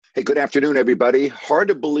Hey, good afternoon, everybody. Hard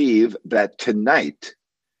to believe that tonight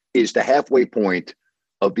is the halfway point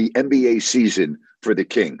of the NBA season for the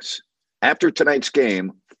Kings. After tonight's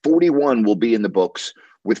game, 41 will be in the books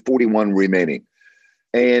with 41 remaining.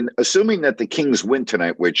 And assuming that the Kings win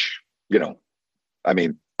tonight, which, I don't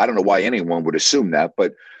know why anyone would assume that,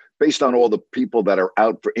 but based on all the people that are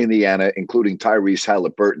out for Indiana, including Tyrese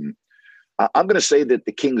Halliburton, I'm going to say that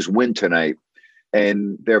the Kings win tonight,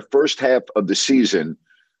 and their first half of the season,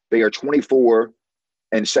 they are 24-17,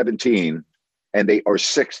 and they are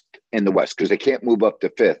sixth in the West because they can't move up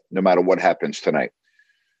to fifth no matter what happens tonight.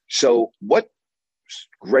 So what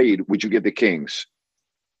grade would you give the Kings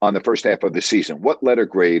on the first half of the season? What letter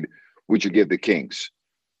grade would you give the Kings?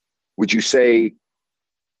 Would you say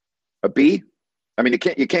a B? I mean,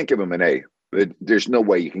 you can't give them an A. There's no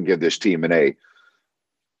way you can give this team an A.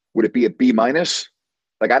 Would it be a B minus?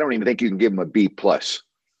 Like, I don't even think you can give them a B plus.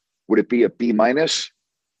 Would it be a B minus?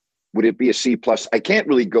 Would it be a C plus? I can't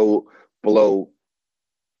really go below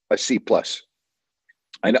a C plus.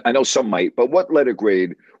 I know some might, but what letter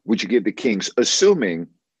grade would you give the Kings, assuming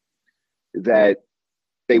that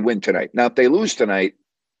they win tonight? Now, if they lose tonight,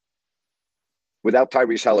 without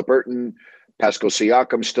Tyrese Halliburton, Pascal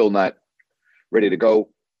Siakam still not ready to go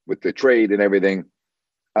with the trade and everything,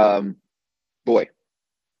 boy,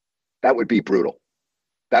 that would be brutal.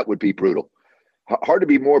 That would be brutal. Hard to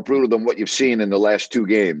be more brutal than what you've seen in the last two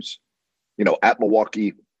games. At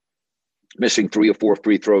Milwaukee, missing 3 or 4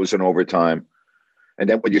 free throws in overtime. And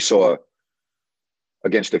then what you saw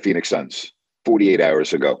against the Phoenix Suns 48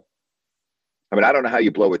 hours ago. I mean, I don't know how you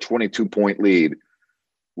blow a 22-point lead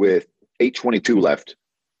with 8:22 left,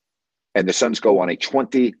 and the Suns go on a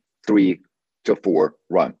 23-4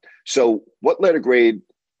 run. So what letter grade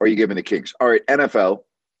are you giving the Kings? All right, NFL.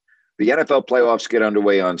 The NFL playoffs get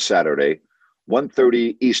underway on Saturday,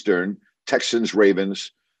 1:30 Eastern, Texans,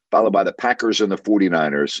 Ravens, followed by the Packers and the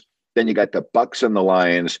 49ers. Then you got the Bucks and the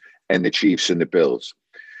Lions and the Chiefs and the Bills.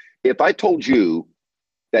 If I told you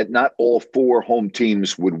that not all 4 home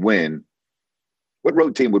teams would win, what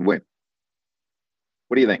road team would win?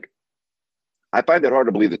 What do you think? I find it hard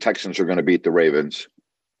to believe the Texans are going to beat the Ravens.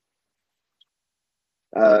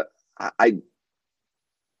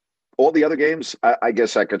 All the other games, I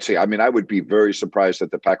guess I could see. I mean, I would be very surprised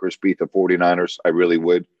that the Packers beat the 49ers. I really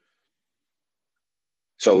would.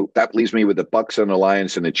 So that leaves me with the Bucks and the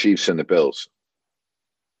Lions and the Chiefs and the Bills.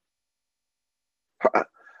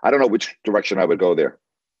 I don't know which direction I would go there.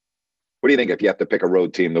 What do you think if you have to pick a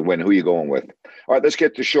road team to win? Who are you going with? All right, let's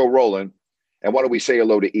get the show rolling. And why don't we say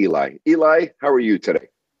hello to Eli? Eli, how are you today?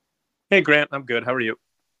 Hey, Grant, I'm good. How are you?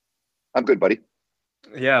 I'm good, buddy.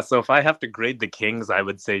 Yeah, so if I have to grade the Kings, I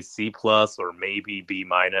would say C plus or maybe B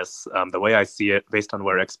minus. The way I see it, based on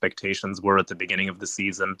where expectations were at the beginning of the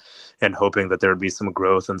season and hoping that there would be some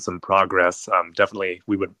growth and some progress, definitely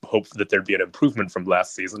we would hope that there'd be an improvement from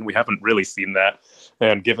last season. We haven't really seen that.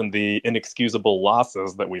 And given the inexcusable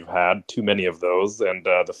losses that we've had, too many of those, and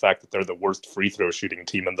the fact that they're the worst free throw shooting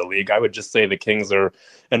team in the league, I would just say the Kings are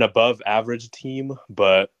an above average team,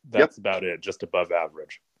 but that's about it, just above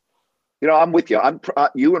average. I'm with you.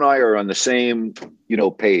 You and I are on the same,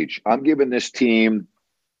 page. I'm giving this team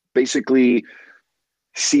basically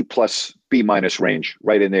C plus B minus range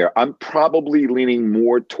right in there. I'm probably leaning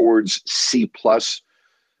more towards C plus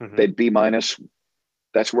than B minus.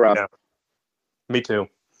 That's where I'm. Yeah. Me too.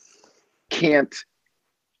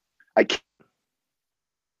 I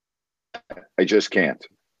just can't.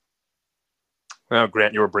 Oh,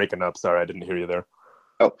 Grant, you were breaking up. Sorry, I didn't hear you there.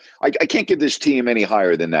 Oh, I can't give this team any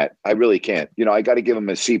higher than that. I really can't. I got to give them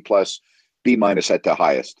a C plus, B minus at the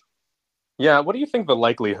highest. Yeah, what do you think the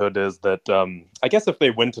likelihood is that, I guess if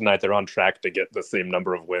they win tonight, they're on track to get the same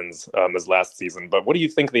number of wins as last season. But what do you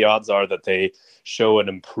think the odds are that they show an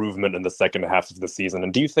improvement in the second half of the season?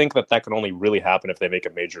 And do you think that can only really happen if they make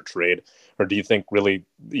a major trade? Or do you think really,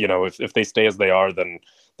 if they stay as they are, then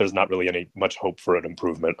there's not really much hope for an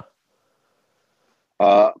improvement?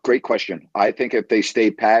 Great question. I think if they stay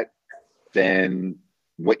pat, then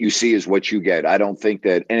what you see is what you get. I don't think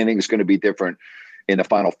that anything is going to be different in the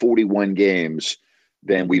final 41 games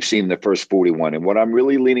than we've seen in the first 41. And what I'm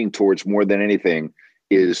really leaning towards more than anything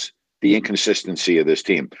is the inconsistency of this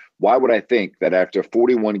team. Why would I think that after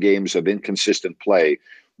 41 games of inconsistent play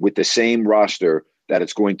with the same roster that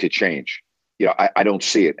it's going to change? I don't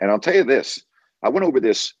see it. And I'll tell you this. I went over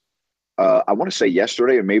this I want to say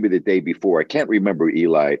yesterday or maybe the day before. I can't remember,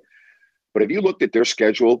 Eli. But if you looked at their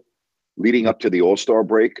schedule leading up to the All-Star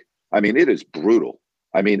break, I mean, it is brutal.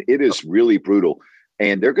 I mean, it is really brutal.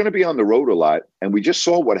 And they're going to be on the road a lot. And we just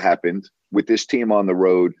saw what happened with this team on the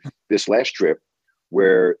road this last trip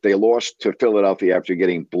where they lost to Philadelphia after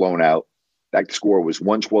getting blown out. That score was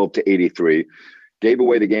 112-83. Gave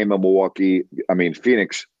away the game of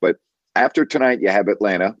Phoenix. But after tonight, you have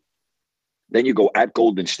Atlanta. Then you go at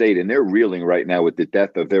Golden State, and they're reeling right now with the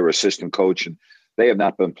death of their assistant coach, and they have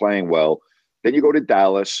not been playing well. Then you go to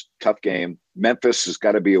Dallas, tough game. Memphis has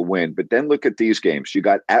got to be a win. But then look at these games. You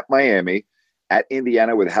got at Miami, at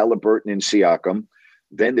Indiana with Halliburton and Siakam.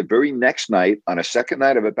 Then the very next night, on a second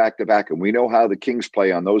night of a back-to-back, and we know how the Kings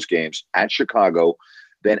play on those games, at Chicago,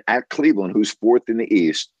 then at Cleveland, who's fourth in the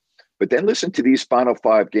East. But then listen to these final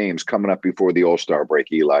 5 games coming up before the All-Star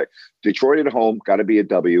break, Eli. Detroit at home, got to be a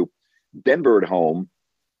W. Denver at home,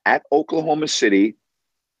 at Oklahoma City,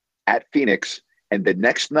 at Phoenix, and the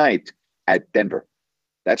next night at Denver.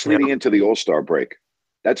 That's leading into the All-Star break.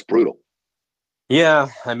 That's brutal. Yeah,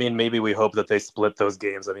 I mean, maybe we hope that they split those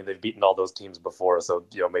games. I mean, they've beaten all those teams before, so,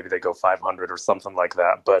 maybe they go 500 or something like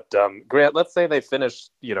that. But, Grant, let's say they finish,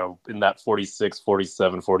 in that 46,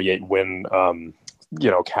 47, 48 win,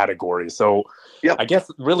 category. So yep. I guess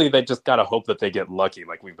really they just got to hope that they get lucky,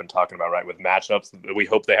 like we've been talking about, right, with matchups. We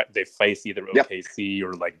hope they face either OKC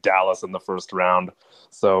or like Dallas in the first round.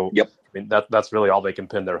 So yep. I mean, that's really all they can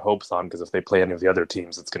pin their hopes on, because if they play any of the other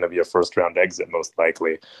teams, it's going to be a first-round exit most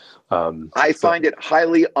likely. I find it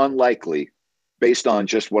highly unlikely, based on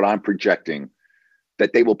just what I'm projecting,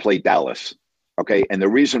 that they will play Dallas. Okay, and the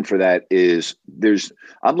reason for that is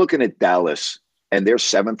I'm looking at Dallas, and they're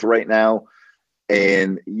 7th right now.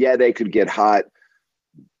 And yeah, they could get hot,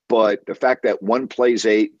 but the fact that 1 plays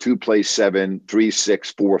 8, 2 plays 7, 3,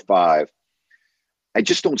 6, 4, 5, I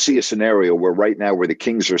just don't see a scenario where right now where the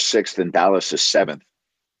Kings are 6th and Dallas is 7th,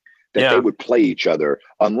 that they would play each other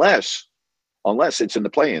unless it's in the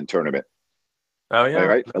play-in tournament. Oh yeah, all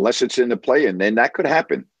right. Unless it's in the play-in, then that could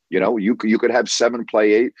happen. You could have 7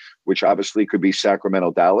 play 8, which obviously could be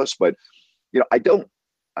Sacramento, Dallas, but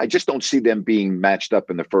I just don't see them being matched up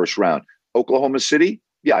in the first round. Oklahoma City,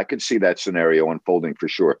 yeah, I could see that scenario unfolding for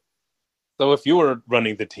sure. So if you were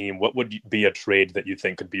running the team, what would be a trade that you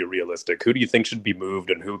think could be realistic? Who do you think should be moved,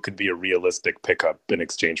 and who could be a realistic pickup in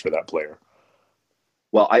exchange for that player?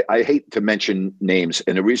 Well, I hate to mention names,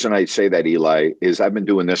 and the reason I say that, Eli, is I've been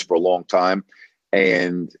doing this for a long time,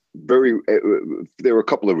 and there are a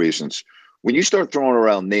couple of reasons. When you start throwing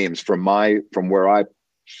around names from where I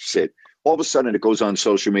sit, all of a sudden it goes on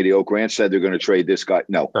social media. Oh, Grant said they're going to trade this guy.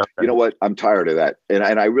 No, okay. You know what? I'm tired of that. And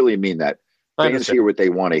I really mean that. Fans hear what they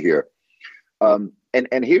want to hear. And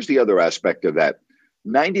here's the other aspect of that.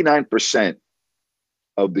 99%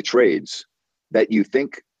 of the trades that you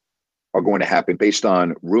think are going to happen based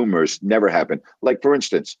on rumors never happen. Like, for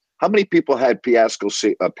instance, how many people had Pascal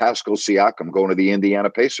Siakam going to the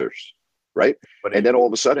Indiana Pacers, right? And then all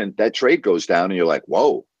of a sudden that trade goes down and you're like,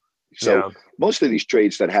 whoa. So most of these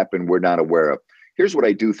trades that happen, we're not aware of. Here's what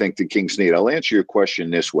I do think the Kings need. I'll answer your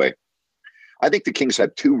question this way. I think the Kings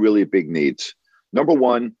have 2 really big needs. Number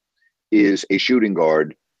one is a shooting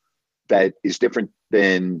guard that is different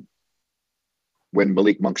than when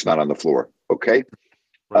Malik Monk's not on the floor. Okay.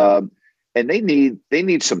 Right. And they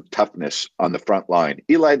need some toughness on the front line.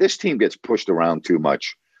 Eli, this team gets pushed around too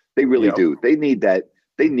much. They really do. They need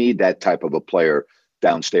that type of a player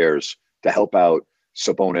downstairs to help out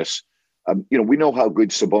Sabonis. We know how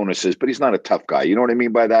good Sabonis is, but he's not a tough guy. You know what I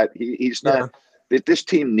mean by that? He's not. This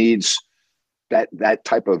team needs that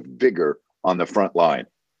type of vigor on the front line.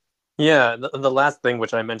 Yeah, the last thing,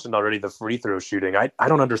 which I mentioned already, the free throw shooting. I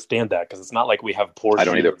don't understand that, because it's not like we have poor shooters. I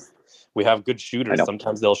don't either. We have good shooters.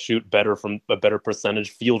 Sometimes they'll shoot better from a better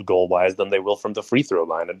percentage field goal wise than they will from the free throw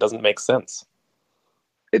line. It doesn't make sense.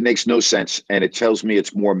 It makes no sense. And it tells me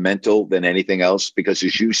it's more mental than anything else, because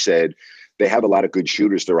as you said, they have a lot of good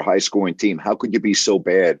shooters. They're a high scoring team. How could you be so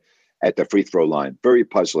bad at the free throw line? Very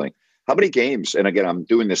puzzling. How many games, and again, I'm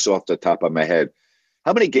doing this off the top of my head,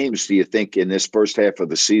 how many games do you think in this first half of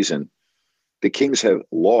the season the Kings have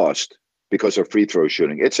lost because of free throw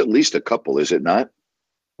shooting? It's at least a couple, is it not?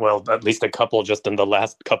 Well, at least a couple just in the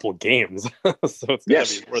last couple games. So it's going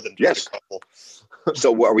to be more than just a couple.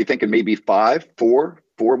 So are we thinking maybe 5, 4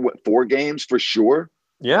 games for sure?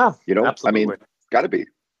 Yeah, absolutely. I mean, got to be.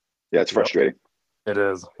 Yeah, it's frustrating. It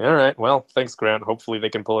is. All right. Well, thanks, Grant. Hopefully they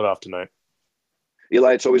can pull it off tonight.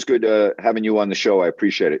 Eli, it's always good having you on the show. I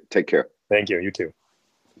appreciate it. Take care. Thank you. You too.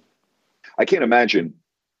 I can't imagine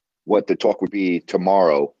what the talk would be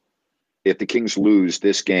tomorrow if the Kings lose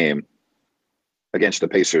this game against the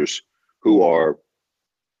Pacers,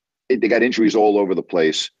 they got injuries all over the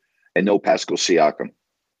place, and no Pascal Siakam.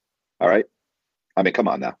 All right? I mean, come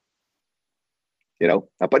on now. Now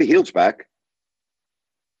Buddy Hield's back,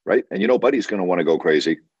 right? And Buddy's going to want to go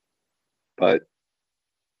crazy. But,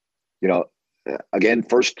 again,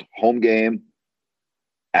 first home game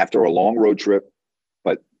after a long road trip,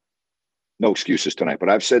 but no excuses tonight. But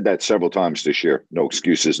I've said that several times this year. No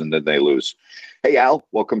excuses, and then they lose. Hey, Al,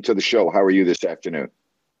 welcome to the show. How are you this afternoon?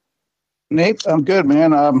 Nate, I'm good,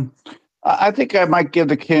 man. I think I might give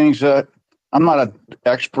the Kings I'm not an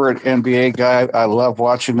expert NBA guy. I love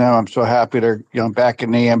watching them. I'm so happy they're back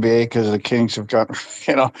in the NBA because the Kings have got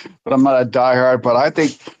But I'm not a diehard. But I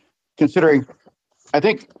think, I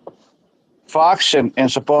think Fox and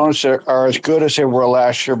Sabonis are as good as they were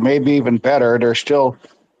last year, maybe even better. They're still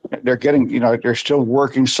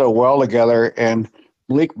working so well together. And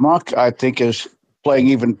Malik Monk, I think, is playing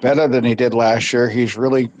even better than he did last year. He's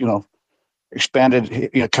really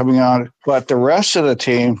expanded, coming on. But the rest of the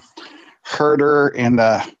team, Herder and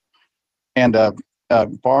Harrison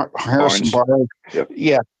Barnes. Yep.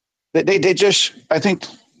 Yeah, they just. I think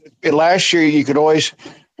last year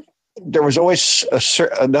there was always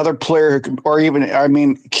another player who could, or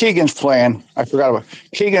even Keegan's playing. I forgot about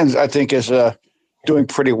Keegan's. I think is doing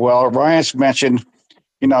pretty well. Ryan's mentioned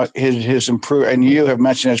his improve, and you have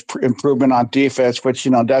mentioned his improvement on defense, which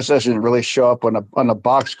that doesn't really show up on a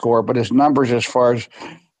box score, but his numbers as far as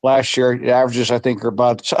last year, the averages I think are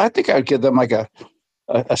about. So I think I'd give them like a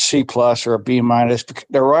C plus or a B minus.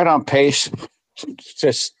 They're right on pace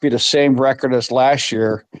to be the same record as last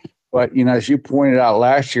year. But as you pointed out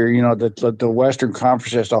last year, the Western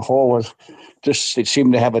Conference as a whole it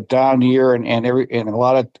seemed to have a down year, and a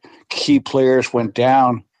lot of key players went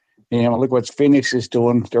down. Look what Phoenix is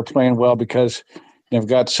doing. They're playing well because they've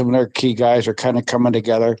got some of their key guys are kind of coming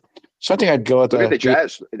together. So I think I'd go with the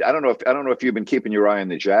Jazz. I don't know if you've been keeping your eye on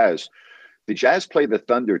the Jazz. The Jazz play the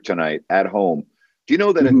Thunder tonight at home. Do you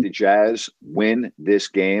know that if the Jazz win this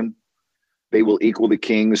game, they will equal the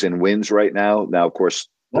Kings in wins right now? Now, of course,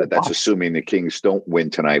 that's assuming the Kings don't win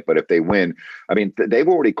tonight. But if they win, they've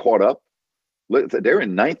already caught up. They're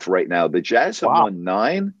in ninth right now. The Jazz have won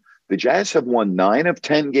 9. The Jazz have won 9 of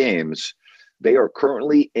 10 games. They are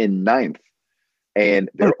currently in ninth, and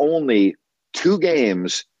they're only 2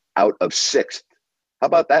 games out of 6th. How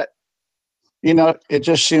about that? It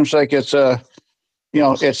just seems like it's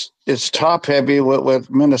it's top heavy with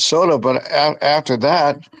Minnesota, but after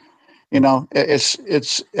that, there's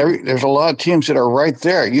a lot of teams that are right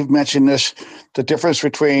there. You've mentioned this, the difference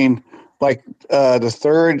between the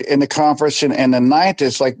third in the conference and the ninth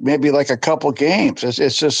is maybe a couple games.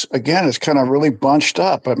 It's just, again, it's kind of really bunched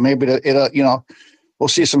up, but maybe we'll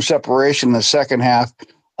see some separation in the second half.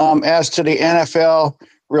 As to the NFL,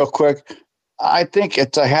 real quick, I think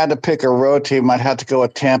if I had to pick a road team, I'd have to go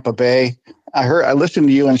with Tampa Bay. I listened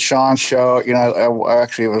to you and Sean's show. I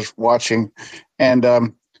actually was watching, and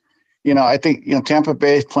I think Tampa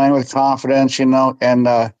Bay is playing with confidence.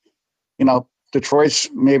 And Detroit's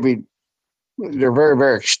maybe they're very,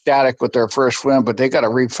 very ecstatic with their first win, but they got to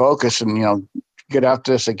refocus and get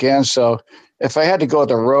after this again. So if I had to go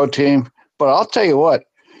with a road team, but I'll tell you what,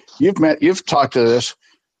 you've talked to this.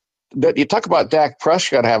 That you talk about Dak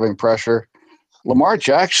Prescott having pressure. Lamar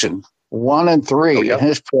Jackson 1-3 in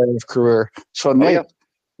his playoff career. So Nate,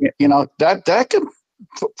 that can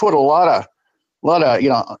put a lot of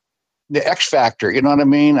the X factor. You know what I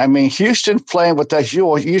mean? Houston playing with that.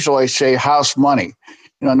 You usually say house money.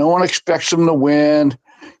 No one expects them to win.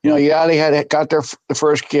 They got the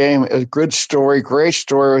first game. A good story, great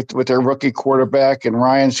story with their rookie quarterback and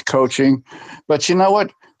Ryan's coaching. But you know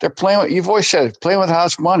what? They're playing with. You've always said playing with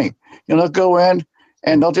house money. They'll go in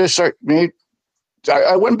and they'll just start.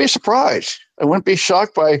 I wouldn't be surprised. I wouldn't be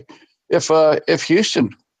shocked by if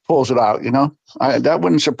Houston pulls it out. That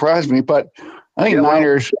wouldn't surprise me. But I think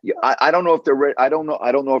Niners. I don't know if they're ready. I don't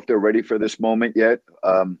know if they're ready for this moment yet.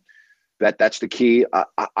 That's the key.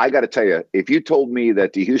 I got to tell you, if you told me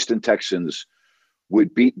that the Houston Texans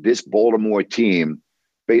would beat this Baltimore team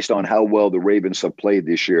based on how well the Ravens have played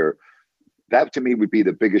this year, that to me would be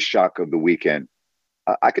the biggest shock of the weekend.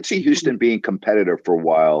 I could see Houston being competitive for a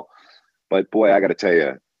while, but boy, I got to tell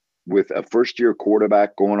you, with a first-year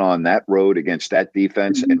quarterback going on that road against that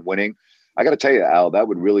defense and winning, I got to tell you, Al, that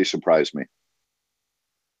would really surprise me.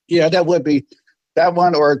 Yeah, that would be that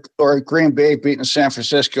one, or Green Bay beating San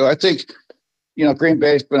Francisco. I think, Green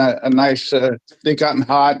Bay's been a nice. They've gotten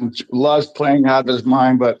hot and loves playing out of his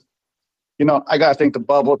mind, but I got to think the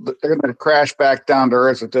bubble. They're going to crash back down to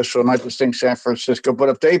earth with this one. I just think San Francisco. But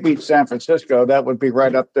if they beat San Francisco, that would be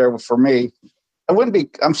right up there for me. I wouldn't be.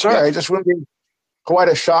 I'm sorry, I just wouldn't be quite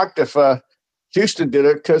as shocked if Houston did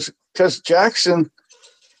it because Jackson,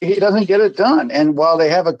 he doesn't get it done. And while they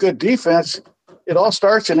have a good defense, it all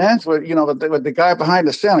starts and ends with with the guy behind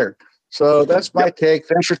the center. So that's my take.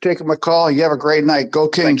 Thanks for taking my call. You have a great night. Go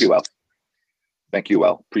Kings. Thank you,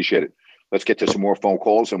 Al. Appreciate it. let's get to some more phone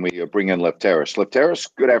calls, and we bring in Lefteris. Lefteris,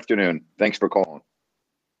 good afternoon. Thanks for calling.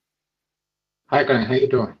 Hi, Glenn. How you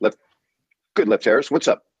doing? Good, Lefteris. What's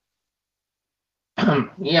up?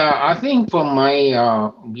 Yeah, I think from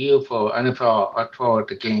my view for NFL for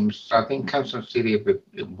the games, I think Kansas City will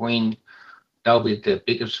win. That'll be the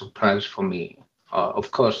biggest surprise for me.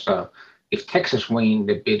 Of course, if Texas win,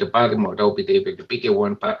 they beat the Baltimore, that'll be the bigger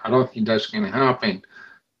one. But I don't think that's going to happen.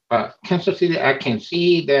 But Kansas City, I can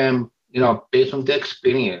see them, based on the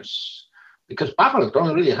experience, because Buffalo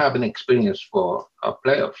don't really have an experience for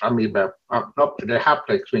playoffs. I mean, but not they have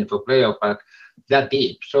the experience for playoffs, but that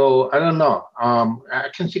deep. So I don't know. I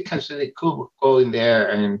can see Kansas City could go in there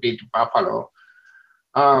and beat Buffalo.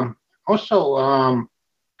 Also,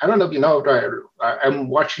 I don't know if you know, I'm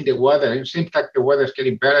watching the weather. It seems like the weather is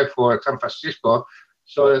getting better for San Francisco.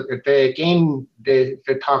 So the game they're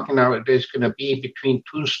talking about, there's going to be between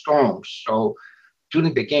two storms. So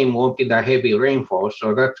during the game won't be that heavy rainfall.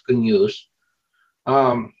 So that's good news.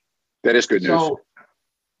 That is good news.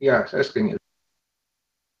 Yeah, that's good news.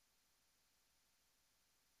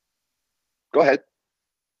 Go ahead.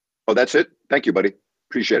 Oh, that's it. Thank you, buddy.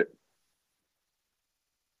 Appreciate it.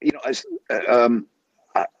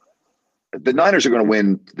 The Niners are going to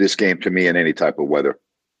win this game to me in any type of weather.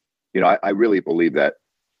 I really believe that.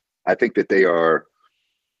 I think that they're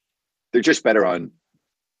just better on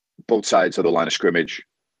both sides of the line of scrimmage.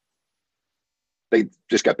 They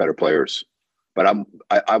just got better players. But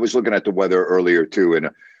I was looking at the weather earlier too, and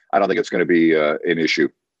I don't think it's going to be an issue.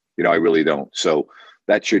 I really don't. So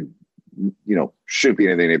that shouldn't be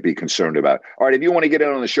anything to be concerned about. All right, if you want to get in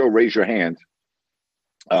on the show, raise your hand,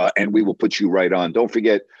 and we will put you right on. Don't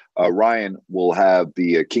forget, Ryan will have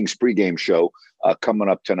the Kings pregame show coming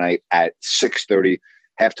up tonight at 6:30,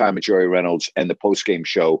 halftime with Jerry Reynolds, and the postgame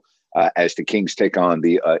show as the Kings take on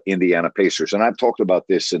the Indiana Pacers. And I've talked about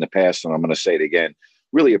this in the past, and I'm going to say it again.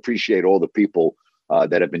 Really appreciate all the people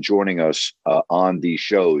that have been joining us on these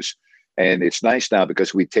shows. And it's nice now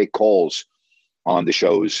because we take calls on the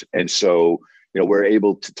shows. And so, we're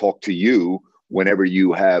able to talk to you whenever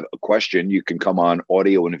you have a question. You can come on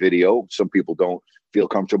audio and video. Some people don't feel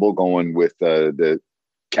comfortable going with the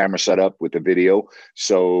camera setup with the video.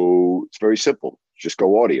 So it's very simple. Just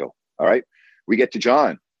go audio. All right. We get to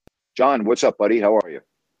John. John, what's up, buddy? How are you?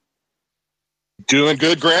 Doing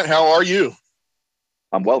good, Grant. How are you?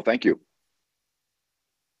 I'm well, thank you.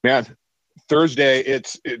 Man, Thursday,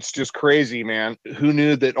 it's just crazy, man. Who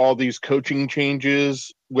knew that all these coaching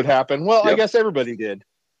changes would happen? Well, yep. I guess everybody did.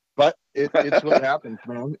 But it's what happens,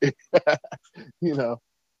 man.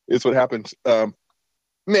 It's what happens.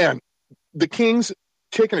 Man, the Kings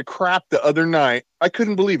taking a crap the other night. I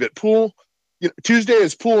couldn't believe it. Tuesday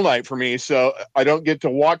is pool night for me, so I don't get to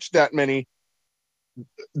watch the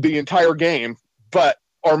entire game. But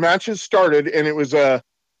our matches started, and it was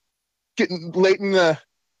getting late in the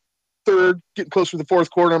third, getting close to the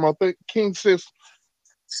fourth quarter. I'm like, the Kings is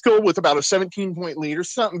still with about a 17-point lead or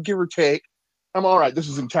something, give or take. I'm all right. This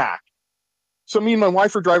is intact. So me and my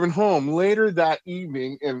wife are driving home later that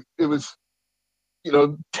evening, and it was,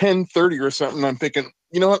 10:30 or something. I'm thinking,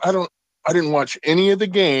 you know what? I didn't watch any of the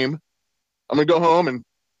game. I'm gonna go home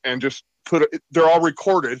and just they're all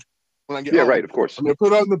recorded when I get home. Right, of course. I'm gonna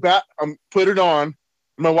put on put it on.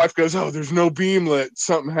 And my wife goes, "Oh, there's no beam lit.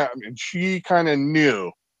 Something happened." And she kind of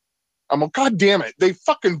knew. I'm like, God damn it! They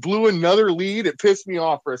fucking blew another lead. It pissed me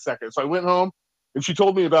off for a second. So I went home, and she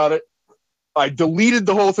told me about it. I deleted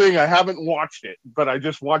the whole thing. I haven't watched it, but I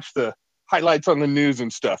just watched the highlights on the news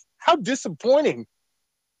and stuff. How disappointing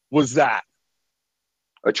was that?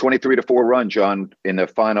 A 23-4 run, John, in the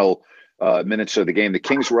final minutes of the game. The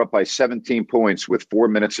Kings were up by 17 points with 4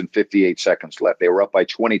 minutes and 58 seconds left. They were up by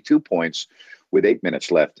 22 points with 8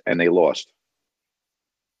 minutes left, and they lost.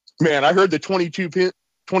 Man, I heard the 22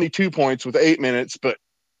 points with 8 minutes, but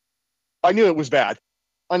I knew it was bad.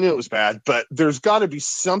 But there's got to be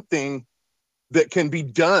something that can be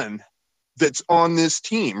done that's on this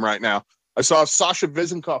team right now. I saw Sasha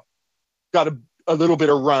Vezenkov got a little bit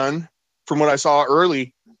of run from what I saw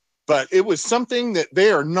early, but it was something that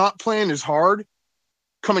they are not playing as hard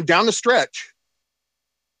coming down the stretch.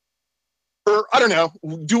 Or I don't know.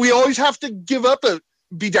 Do we always have to give up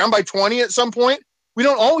be down by 20 at some point? We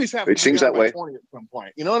don't always have to be down by 20 at some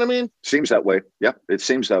point. You know what I mean? Seems that way. Yeah, it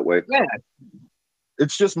seems that way. Yeah.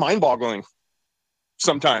 It's just mind-boggling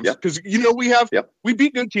sometimes because we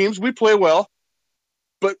beat good teams, we play well,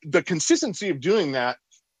 but the consistency of doing that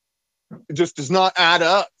just does not add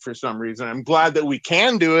up for some reason. I'm glad that we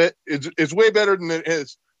can do it. It's way better than it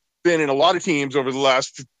has been in a lot of teams over the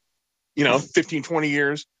last 15, 20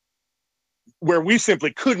 years where we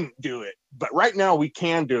simply couldn't do it. But right now we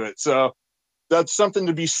can do it. So That's something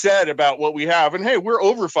to be said about what we have. And hey, we're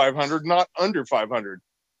over 500, not under 500.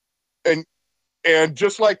 And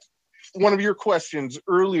just like one of your questions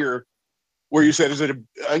earlier, where you said, "Is it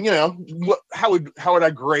how would I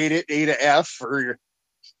grade it? A to F or?"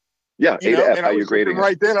 Yeah, A to F. How you grading it?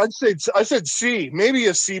 Right then, I said C, maybe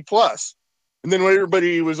a C plus. And then when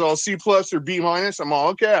everybody was all C plus or B minus, I'm all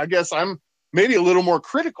okay. I guess I'm maybe a little more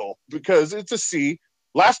critical because it's a C.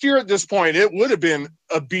 Last year at this point, it would have been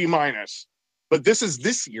a B minus, but this is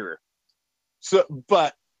this year. So,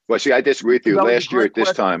 but well, see, I disagree with you. Last year at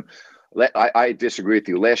this time, I disagree with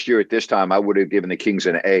you. Last year at this time, I would have given the Kings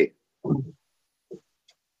an A.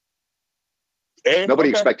 Nobody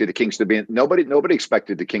expected the Kings to be in, nobody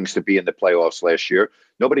expected the Kings to be in the playoffs last year.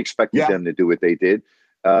 Nobody expected them to do what they did.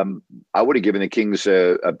 I would have given the Kings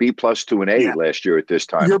a B plus to an A last year at this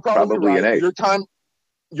time. You're probably right. An A.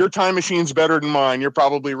 Your time machine's better than mine. You're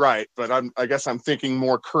probably right, but I guess I'm thinking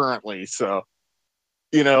more currently. So,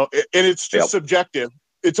 and it's just subjective.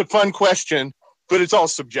 It's a fun question, but it's all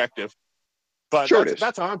subjective. But sure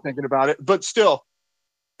that's how I'm thinking about it. But still,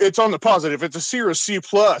 it's on the positive. It's a C or a C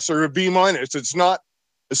plus or a B minus. It's not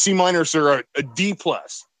a C minus or a D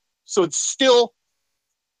plus. So it's still,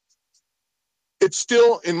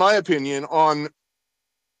 in my opinion, on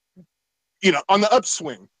the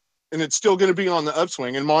upswing, and it's still going to be on the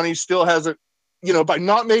upswing. And Monty still hasn't, by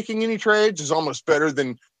not making any trades is almost better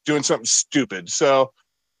than doing something stupid. So,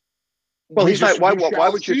 well, he's not. Why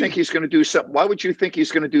would you think he's going to do something? Why would you think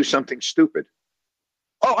he's going to do something stupid?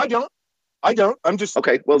 Oh, I don't. I'm just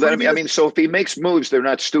okay. Well, then I mean, so if he makes moves, they're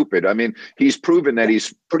not stupid. I mean, he's proven that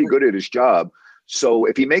he's pretty good at his job. So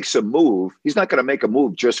if he makes a move, he's not going to make a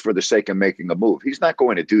move just for the sake of making a move. He's not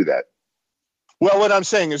going to do that. Well, what I'm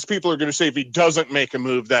saying is people are going to say if he doesn't make a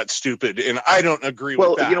move, that's stupid. And I don't agree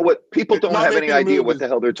with that. Well, you know what? People don't have any idea what the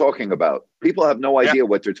hell they're talking about. People have no idea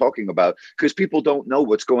what they're talking about because people don't know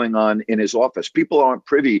what's going on in his office. People aren't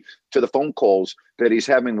privy to the phone calls that he's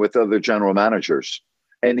having with other general managers.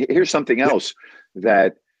 And here's something else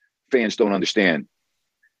that fans don't understand.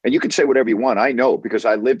 And you can say whatever you want. I know because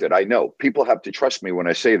I lived it. I know. People have to trust me when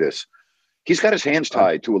I say this. He's got his hands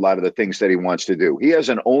tied to a lot of the things that he wants to do. He has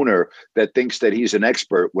an owner that thinks that he's an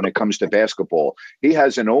expert when it comes to basketball. He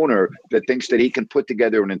has an owner that thinks that he can put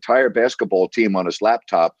together an entire basketball team on his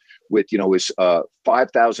laptop with, his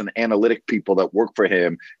 5,000 analytic people that work for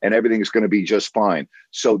him, and everything's going to be just fine.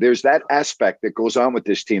 So there's that aspect that goes on with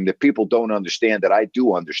this team that people don't understand that I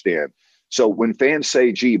do understand. So when fans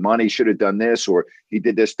say, gee, Monty should have done this or he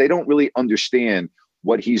did this, they don't really understand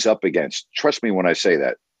what he's up against. Trust me when I say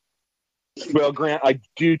that. Well, Grant, I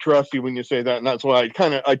do trust you when you say that, and that's why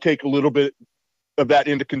I take a little bit of that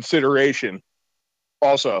into consideration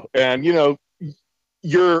also. And,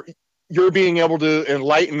 you're being able to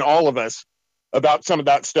enlighten all of us about some of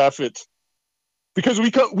that stuff. It's because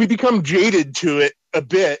we become jaded to it a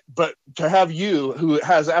bit, but to have you who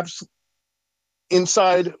has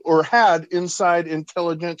inside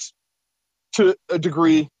intelligence to a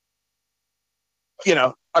degree, I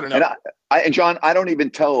don't know. And John, I don't even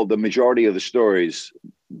tell the majority of the stories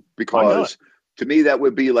because to me that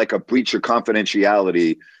would be like a breach of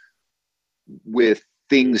confidentiality with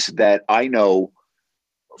things that I know,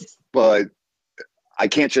 but I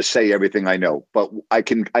can't just say everything I know. But I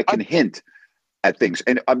can hint at things,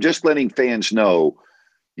 and I'm just letting fans know.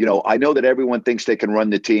 I know that everyone thinks they can run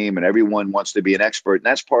the team, and everyone wants to be an expert, and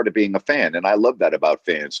that's part of being a fan. And I love that about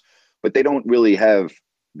fans, but they don't really have.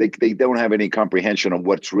 They don't have any comprehension of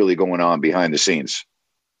what's really going on behind the scenes.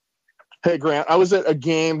 Hey, Grant, I was at a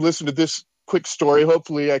game. Listen to this quick story.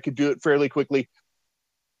 Hopefully I could do it fairly quickly.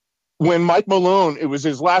 When Mike Malone, it was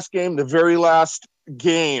his last game, the very last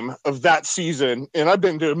game of that season. And I've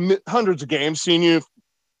been to hundreds of games, seen you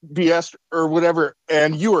BS or whatever.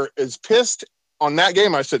 And you were as pissed on that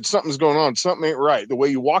game. I said, something's going on. Something ain't right. The way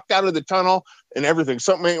you walked out of the tunnel and everything,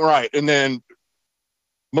 something ain't right. And then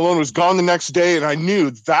Malone was gone the next day, and I knew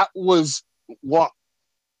that was what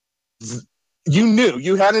you knew.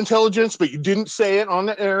 You had intelligence, but you didn't say it on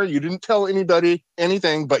the air. You didn't tell anybody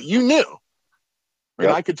anything, but you knew.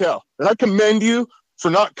 And I could tell. And I commend you for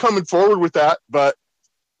not coming forward with that, but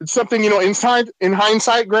it's something, in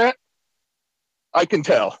hindsight, Grant, I can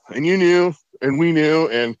tell. And you knew, and we knew,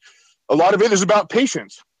 and a lot of it is about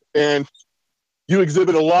patience. And you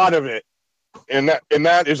exhibit a lot of it. And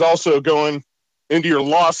that is also going into your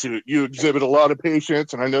lawsuit. You exhibit a lot of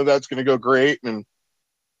patience, and I know that's going to go great. And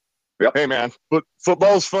hey, man,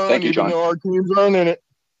 football's fun. Thank you, even John. though our team's running it.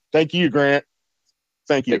 Thank you, Grant.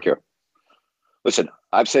 Thank you. Take care. Listen,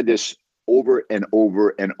 I've said this over and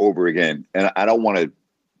over and over again, and I don't want to.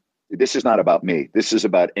 This is not about me. This is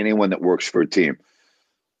about anyone that works for a team.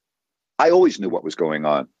 I always knew what was going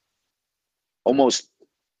on. Almost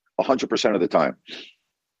 100% of the time.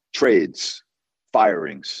 Trades,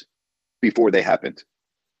 firings, before they happened.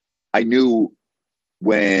 I knew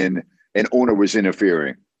when an owner was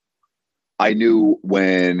interfering. I knew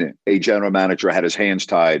when a general manager had his hands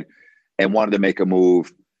tied and wanted to make a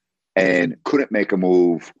move and couldn't make a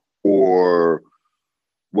move, or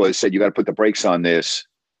said, you got to put the brakes on this.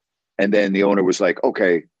 And then the owner was like,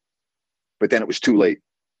 okay, but then it was too late.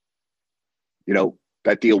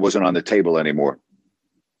 That deal wasn't on the table anymore.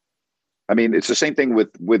 I mean, it's the same thing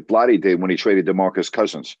with Vladdy did when he traded DeMarcus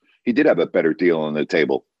Cousins. He did have a better deal on the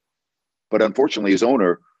table. But unfortunately, his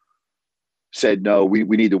owner said, no, we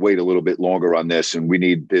need to wait a little bit longer on this, and we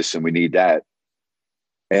need this and we need that.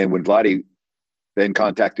 And when Vladdy then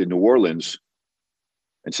contacted New Orleans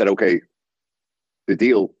and said, okay, the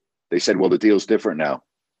deal, they said, well, the deal's different now.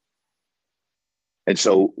 And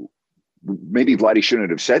so maybe Vladdy shouldn't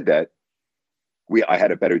have said that. I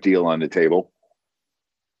had a better deal on the table,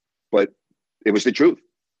 but it was the truth.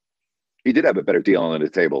 He did have a better deal on the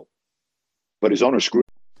table, but his owner screwed.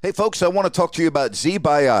 Hey, folks, I want to talk to you about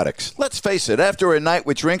Z-Biotics. Let's face it, after a night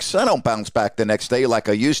with drinks, I don't bounce back the next day like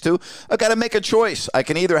I used to. I got to make a choice. I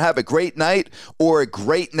can either have a great night or a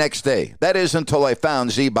great next day. That is until I found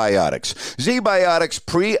Z-Biotics. Z-Biotics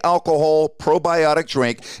pre-alcohol probiotic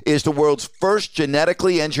drink is the world's first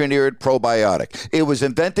genetically engineered probiotic. It was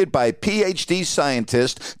invented by PhD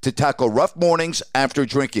scientists to tackle rough mornings after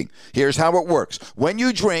drinking. Here's how it works. When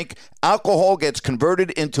you drink, alcohol gets converted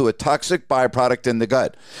into a toxic byproduct in the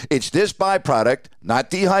gut. It's this byproduct, not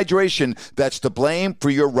dehydration, that's to blame for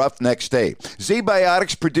your rough next day.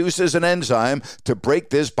 Z-Biotics produces an enzyme to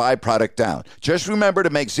break this byproduct down. Just remember to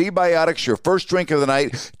make Z-Biotics your first drink of the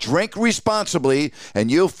night. Drink responsibly, and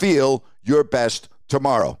you'll feel your best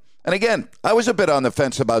tomorrow. And again, I was a bit on the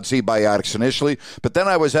fence about Z-Biotics initially, but then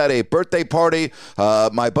I was at a birthday party.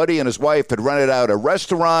 My buddy and his wife had rented out a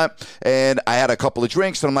restaurant, and I had a couple of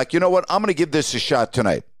drinks, and I'm like, you know what? I'm going to give this a shot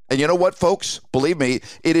tonight. And you know what, folks? Believe me,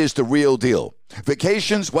 it is the real deal.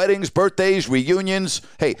 Vacations, weddings, birthdays, reunions.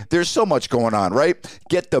 Hey, there's so much going on, right?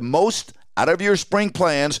 Get the most out of your spring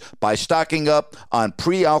plans by stocking up on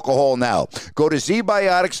pre-alcohol now. Go to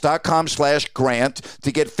zbiotics.com/Grant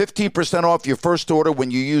to get 15% off your first order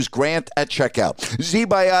when you use Grant at checkout.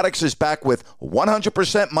 Z-Biotics is back with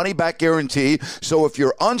 100% money-back guarantee, so if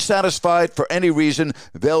you're unsatisfied for any reason,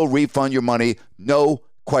 they'll refund your money. No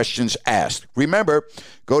questions asked. Remember,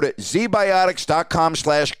 go to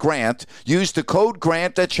zbiotics.com/Grant. Use the code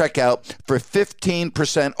GRANT at checkout for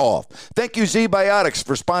 15% off. Thank you, Z-Biotics,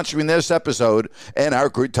 for sponsoring this episode and our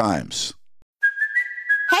good times.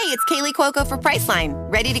 Hey, it's Kaylee Cuoco for Priceline.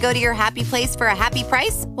 Ready to go to your happy place for a happy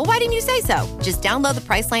price? Well, why didn't you say so? Just download the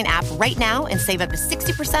Priceline app right now and save up to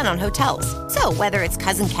 60% on hotels. So whether it's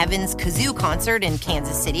Cousin Kevin's Kazoo Concert in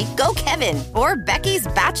Kansas City, go Kevin, or Becky's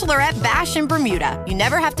Bachelorette Bash in Bermuda, you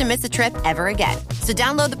never have to miss a trip ever again. So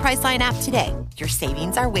download the Priceline app today. Your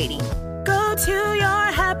savings are waiting. Go to your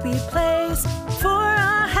happy place for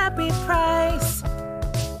a happy price.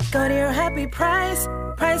 Go to your happy price,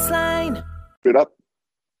 Priceline. It up.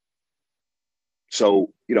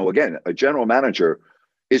 So, again, a general manager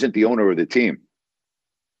isn't the owner of the team.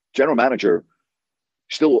 General manager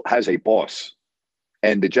still has a boss,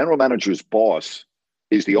 and the general manager's boss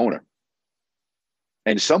is the owner.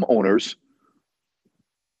 And some owners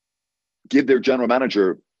give their general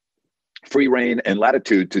manager free rein and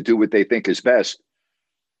latitude to do what they think is best,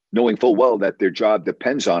 knowing full well that their job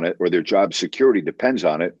depends on it, or their job security depends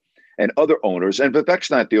on it. And other owners, and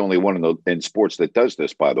Vivek's not the only one in sports that does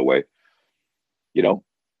this, by the way,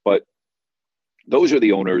 but those are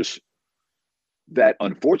the owners that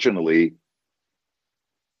unfortunately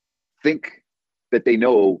think that they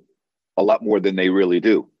know a lot more than they really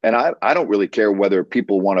do. And I don't really care whether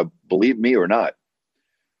people want to believe me or not.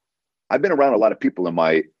 I've been around a lot of people in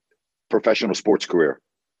my professional sports career.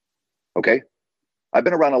 Okay. I've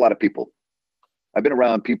been around a lot of people. I've been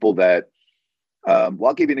around people that,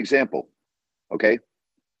 I'll give you an example. Okay.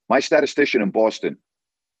 My statistician in Boston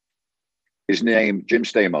is named Jim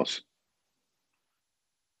Stamos.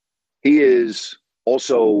 He is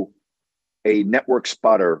also a network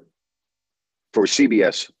spotter for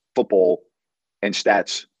CBS football and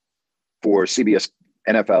stats for CBS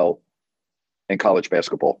NFL and college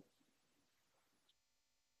basketball.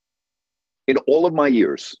 In all of my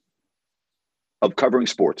years of covering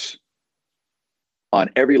sports on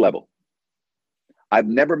every level, I've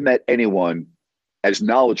never met anyone as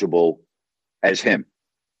knowledgeable as him.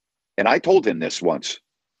 And I told him this once.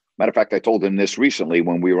 Matter of fact, I told him this recently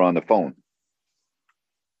when we were on the phone.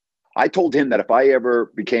 I told him that if I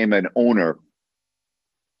ever became an owner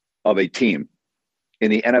of a team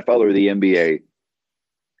in the NFL or the NBA,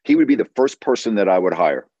 he would be the first person that I would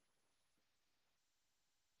hire.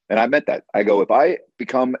 And I meant that. I go, if I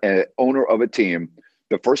become an owner of a team,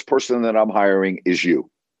 the first person that I'm hiring is you.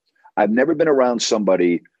 I've never been around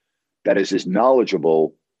somebody that is as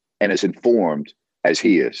knowledgeable and as informed as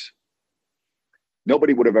he is.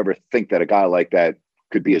 Nobody would have ever think that a guy like that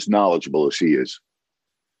could be as knowledgeable as he is.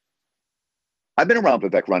 I've been around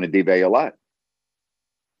Vivek Ranadive a lot.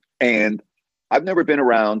 And I've never been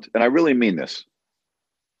around, and I really mean this.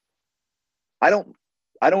 I don't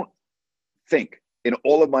think in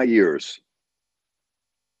all of my years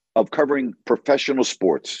of covering professional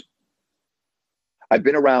sports, I've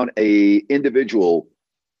been around a individual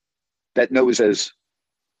that knows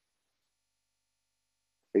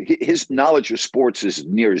his knowledge of sports is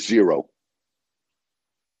near zero.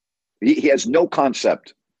 He has no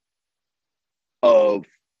concept of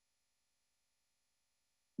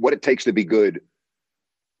what it takes to be good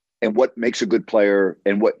and what makes a good player,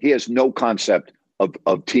 and what he has no concept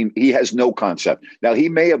of team. He has no concept. Now, he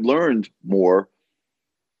may have learned more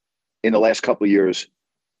in the last couple of years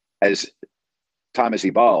as time has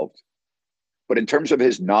evolved, but in terms of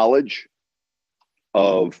his knowledge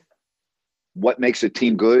of what makes a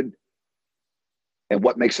team good and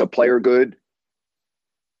what makes a player good,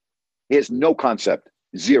 he has no concept.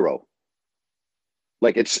 Zero.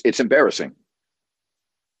 Like, it's embarrassing.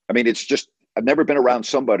 I mean, it's just, I've never been around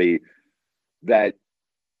somebody that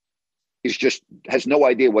is just has no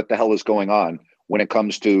idea what the hell is going on when it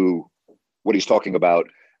comes to what he's talking about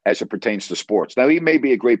as it pertains to sports. Now, he may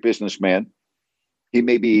be a great businessman. He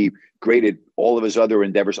may be great at all of his other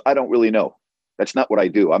endeavors. I don't really know. That's not what I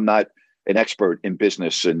do. I'm not an expert in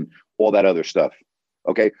business and all that other stuff.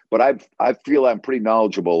 Okay. But I feel I'm pretty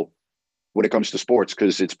knowledgeable when it comes to sports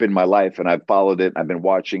because it's been my life and I've followed it. I've been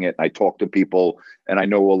watching it. And I talk to people and I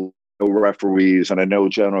know referees and I know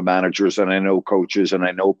general managers and I know coaches and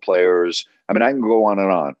I know players. I mean, I can go on and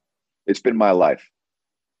on. It's been my life.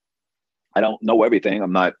 I don't know everything.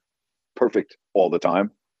 I'm not perfect all the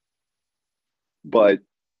time. But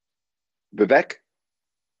Vivek,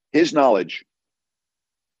 his knowledge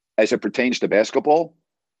as it pertains to basketball,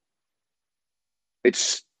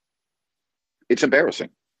 it's embarrassing.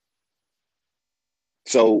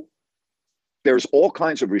 So there's all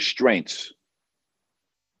kinds of restraints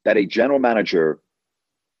that a general manager,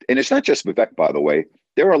 and it's not just Vivek, by the way,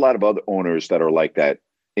 there are a lot of other owners that are like that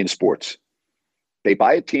in sports. They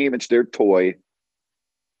buy a team, it's their toy,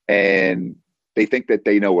 and they think that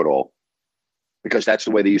they know it all because that's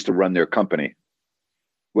the way they used to run their company.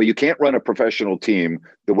 Well, you can't run a professional team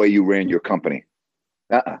the way you ran your company.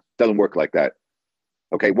 Doesn't work like that.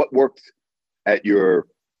 Okay, what worked at your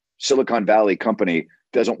Silicon Valley company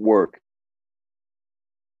doesn't work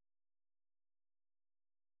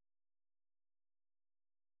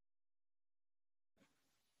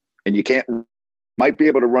and you might be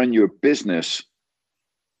able to run your business,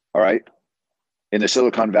 all right, in the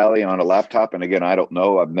Silicon Valley on a laptop. And again, I don't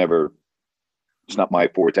know. It's not my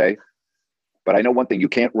forte. But I know one thing, you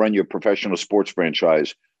can't run your professional sports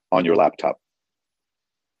franchise on your laptop.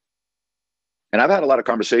 And I've had a lot of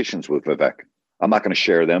conversations with Vivek. I'm not going to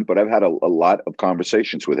share them, but I've had a lot of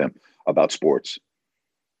conversations with him about sports.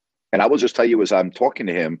 And I will just tell you, as I'm talking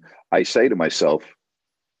to him, I say to myself,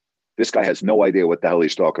 this guy has no idea what the hell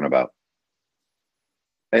he's talking about.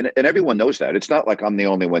 And everyone knows that. It's not like I'm the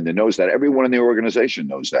only one that knows that. Everyone in the organization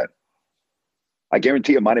knows that. I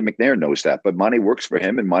guarantee you Monty McNair knows that, but Monty works for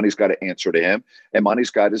him and Monty's got to answer to him and Monty's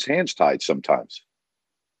got his hands tied sometimes.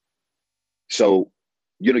 So,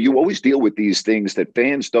 you always deal with these things that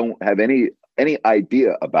fans don't have any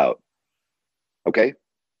idea about. Okay.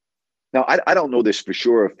 Now, I don't know this for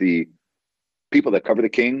sure if the people that cover the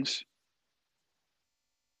Kings,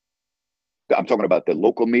 I'm talking about the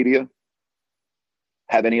local media,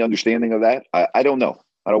 have any understanding of that. I don't know.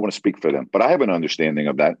 I don't want to speak for them, but I have an understanding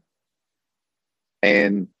of that.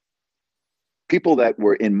 And people that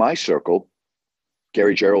were in my circle,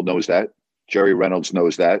 Gary Gerald knows that. Jerry Reynolds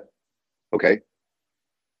knows that. Okay.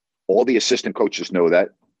 All the assistant coaches know that.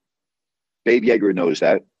 Dave Yeager knows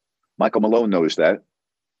that. Michael Malone knows that.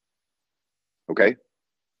 Okay.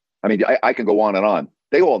 I mean, I can go on and on.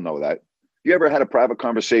 They all know that. You ever had a private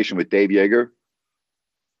conversation with Dave Yeager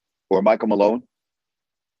or Michael Malone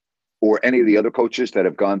or any of the other coaches that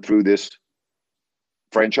have gone through this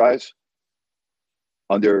franchise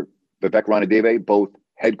under Vivek Ranadive, both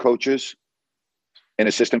head coaches and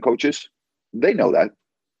assistant coaches? They know that.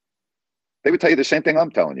 They would tell you the same thing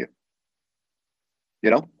I'm telling you.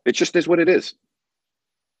 It just is what it is.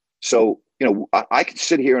 So, I can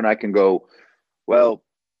sit here and I can go, well,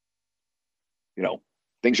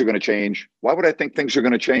 things are going to change. Why would I think things are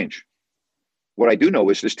going to change? What I do know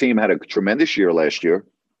is this team had a tremendous year last year.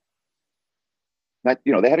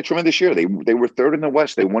 They had a tremendous year. They were third in the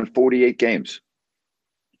West. They won 48 games.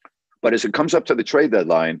 But as it comes up to the trade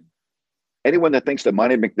deadline, anyone that thinks that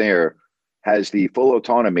Monty McNair has the full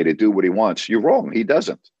autonomy to do what he wants, you're wrong. He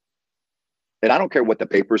doesn't. And I don't care what the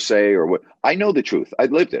papers say or what. I know the truth.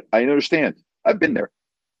 I've lived it. I understand. I've been there.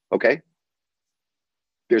 Okay?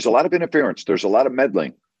 There's a lot of interference. There's a lot of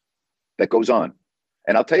meddling that goes on.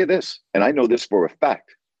 And I'll tell you this, and I know this for a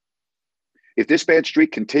fact. If this bad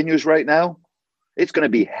streak continues right now, it's going to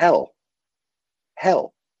be hell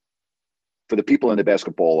for the people in the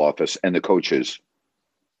basketball office and the coaches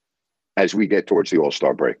as we get towards the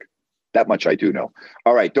All-Star break. That much I do know.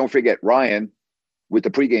 All right, don't forget Ryan with the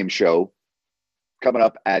pregame show coming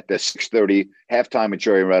up at the 6:30 halftime at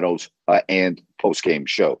Jerry Reynolds and postgame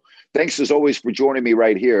show. Thanks as always for joining me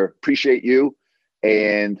right here. Appreciate you,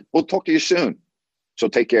 and we'll talk to you soon. So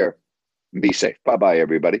take care and be safe. Bye-bye,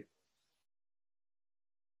 everybody.